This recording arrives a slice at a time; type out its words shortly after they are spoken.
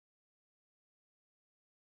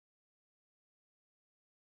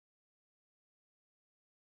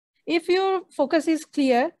if your focus is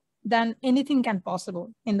clear, then anything can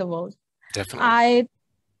possible in the world. Definitely.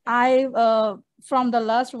 I from the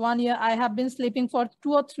last 1 year, I have been sleeping for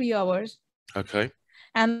 2 or 3 hours. Okay.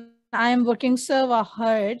 And I am working so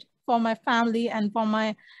hard for my family and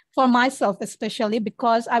for myself, especially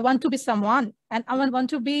because I want to be someone, and I want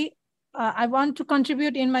to be, I want to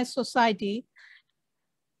contribute in my society.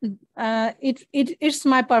 It's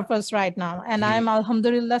my purpose right now. And I'm,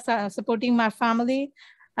 alhamdulillah, supporting my family,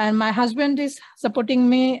 and my husband is supporting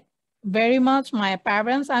me very much. My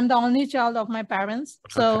parents, I'm the only child of my parents.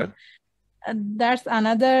 So Okay. that's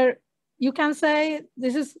another, you can say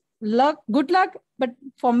this is luck, good luck, but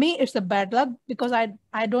for me it's a bad luck because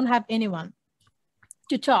I don't have anyone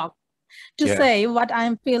to talk, to Yeah. say what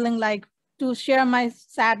I'm feeling, like to share my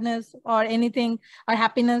sadness or anything or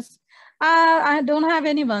happiness. I don't have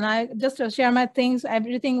anyone. I just share my things,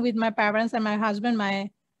 everything with my parents and my husband. My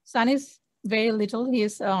son is very little.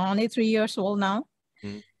 He's only 3 years old now.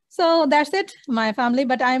 So that's it, my family.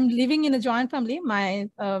 But I'm living in a joint family. My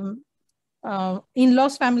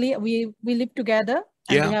in-laws family, we live together,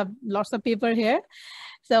 and we have lots of people here.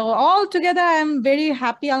 So all together, I'm very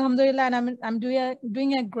happy, alhamdulillah, and I'm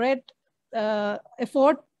doing a great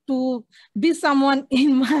effort to be someone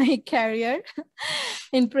in my career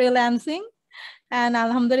in freelancing. And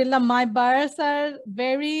alhamdulillah, my buyers are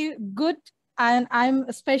very good, and I'm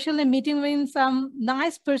especially meeting with some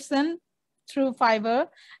nice person through Fiverr,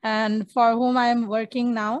 and for whom I'm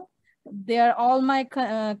working now. They are all my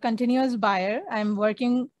continuous buyer. I'm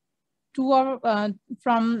working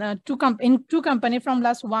in two company from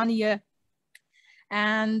last 1 year,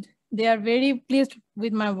 and they are very pleased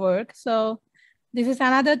with my work. So this is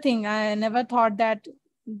another thing. I never thought that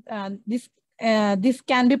this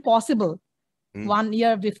can be possible 1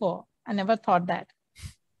 year before. I never thought that.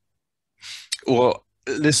 Well,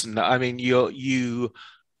 listen, I mean, you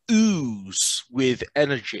ooze with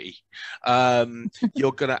energy.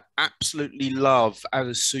 You're going to absolutely love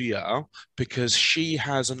Anasuya because she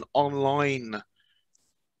has an online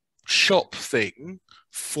shop thing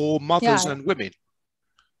for mothers and women.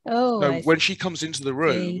 Oh, so when she comes into the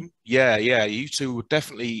room, yeah, you two would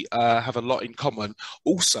definitely have a lot in common.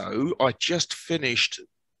 Also, I just finished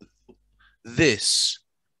this.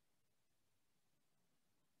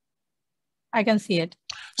 I can see it.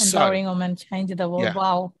 Empowering women, change the world. Yeah.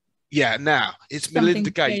 Wow. Yeah, now it's Something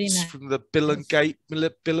Melinda Gates from the Bill and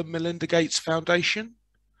Melinda Gates Foundation.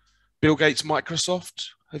 Bill Gates Microsoft.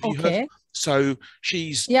 Have you heard? So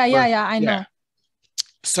she's I know.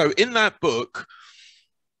 So in that book,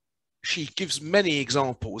 she gives many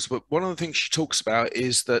examples, but one of the things she talks about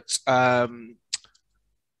is that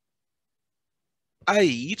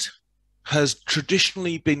aid has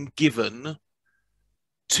traditionally been given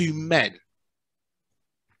to men.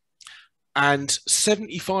 And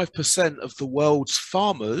 75% of the world's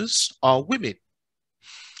farmers are women.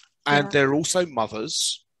 And they're also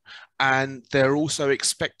mothers. And they're also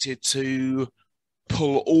expected to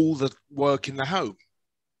pull all the work in the home.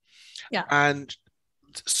 Yeah. And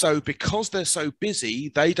so because they're so busy,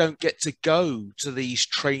 they don't get to go to these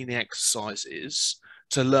training exercises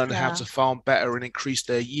to learn how to farm better and increase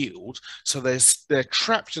their yield. So they're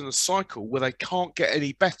trapped in a cycle where they can't get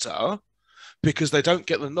any better because they don't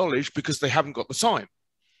get the knowledge because they haven't got the time.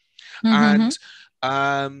 And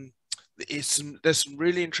there's some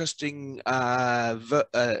really interesting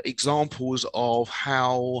examples of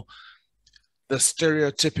how the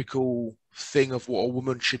stereotypical thing of what a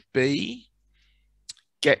woman should be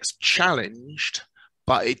gets challenged,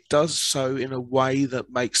 but it does so in a way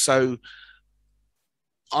that makes I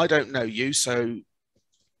don't know you, so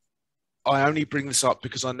I only bring this up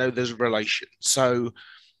because I know there's a relation. So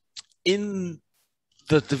in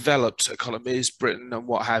the developed economies, Britain and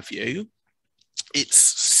what have you, it's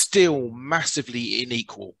still massively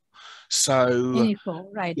unequal. So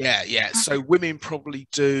right. Yeah. So women probably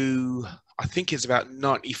do, I think it's about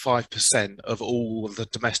 95% of all of the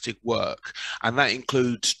domestic work. And that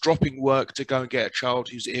includes dropping work to go and get a child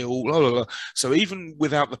who's ill, blah, blah, blah. So even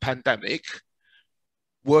without the pandemic,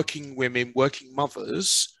 working women, working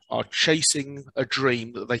mothers are chasing a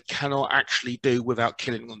dream that they cannot actually do without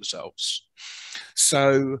killing themselves.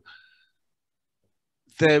 So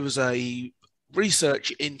there was a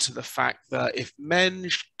research into the fact that if men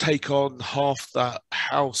take on half the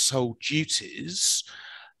household duties,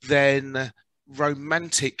 then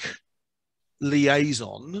romantic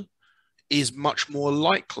liaison is much more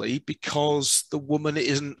likely because the woman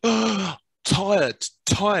isn't tired,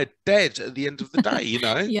 dead at the end of the day, you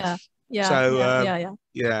know? Yeah.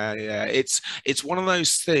 It's one of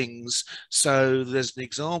those things. So there's an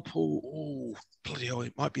example. Oh, bloody hell,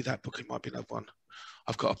 it might be that book, it might be that one.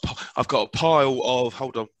 I've got a pile of,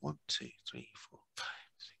 hold on, 1, 2, 3, 4, 5,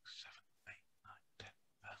 6, 7, 8, 9, 10,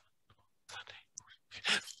 11, 12, 13, 14,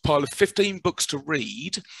 15, pile of 15 books to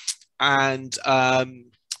read, and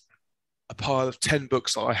a pile of 10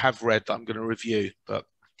 books that I have read that I'm going to review. But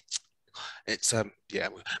it's yeah,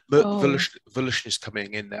 volition is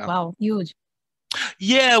coming in now. Wow, huge.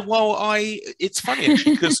 Yeah, well, it's funny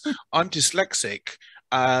actually because I'm dyslexic,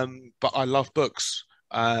 but I love books.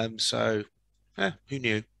 So yeah, who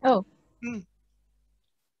knew? Oh.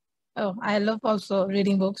 Oh, I love also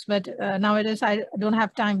reading books, but nowadays I don't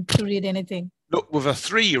have time to read anything. Look, with a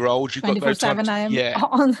 3-year-old, you've got no time. 24/7, I am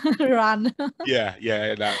on the run. Yeah,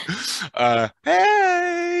 no.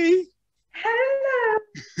 Hey, hello.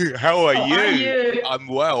 how are How you? Are you? I'm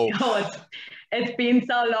well. Oh, it's been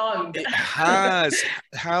so long. It has.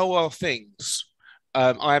 How are things?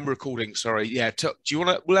 I am recording. Sorry. Yeah. Do you want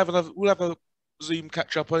to? We'll have a Zoom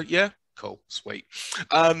catch up. Yeah. Cool. Sweet.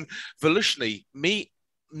 Volushni, meet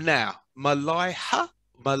now. Maliha.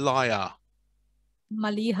 Maliha.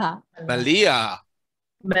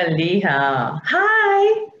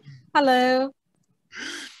 Hi. Hello.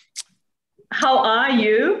 How are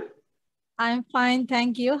you? I'm fine,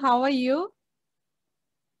 thank you. How are you?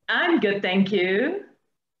 I'm good, thank you.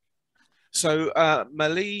 So,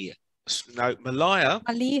 Maliha.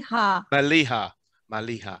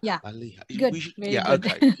 Yeah. Maliha. Good. Very good.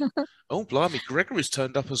 Okay. Oh, blimey, Gregory's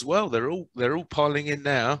turned up as well. They're all piling in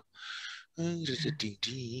now.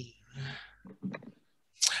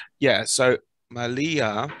 Yeah. So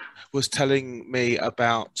Maliha was telling me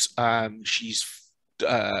about she's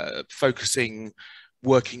focusing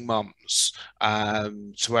working mums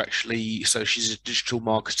to actually, so she's a digital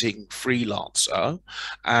marketing freelancer,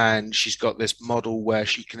 and she's got this model where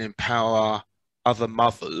she can empower other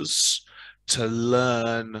mothers to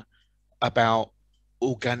learn about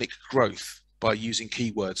organic growth by using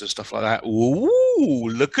keywords and stuff like that. Ooh,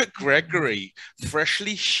 look at Gregory,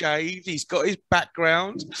 freshly shaved. He's got his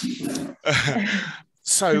background.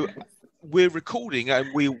 So we're recording, and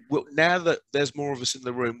we will, now that there's more of us in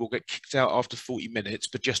the room, we'll get kicked out after 40 minutes,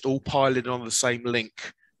 but just all pile in on the same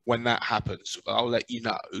link when that happens. I'll let you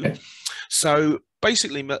know. So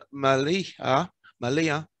basically, Maliha.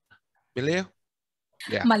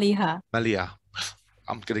 Yeah. Maliha.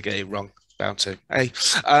 I'm going to get it wrong. Bound to. Hey,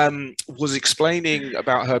 was explaining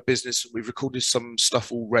about her business. We've recorded some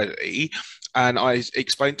stuff already, and I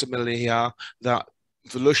explained to Maliha that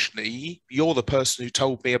Volushni, you're the person who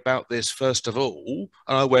told me about this first of all,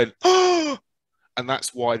 and I went, oh, and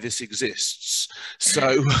that's why this exists.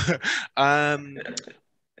 So,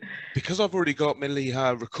 because I've already got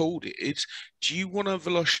Maliha recorded, do you want to,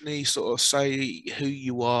 Volushni, sort of say who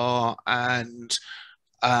you are and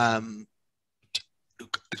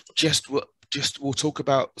just we'll talk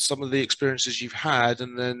about some of the experiences you've had,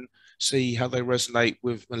 and then see how they resonate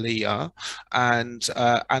with Maliha. And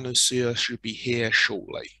Anusia should be here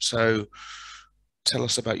shortly. So tell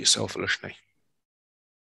us about yourself, Volushni.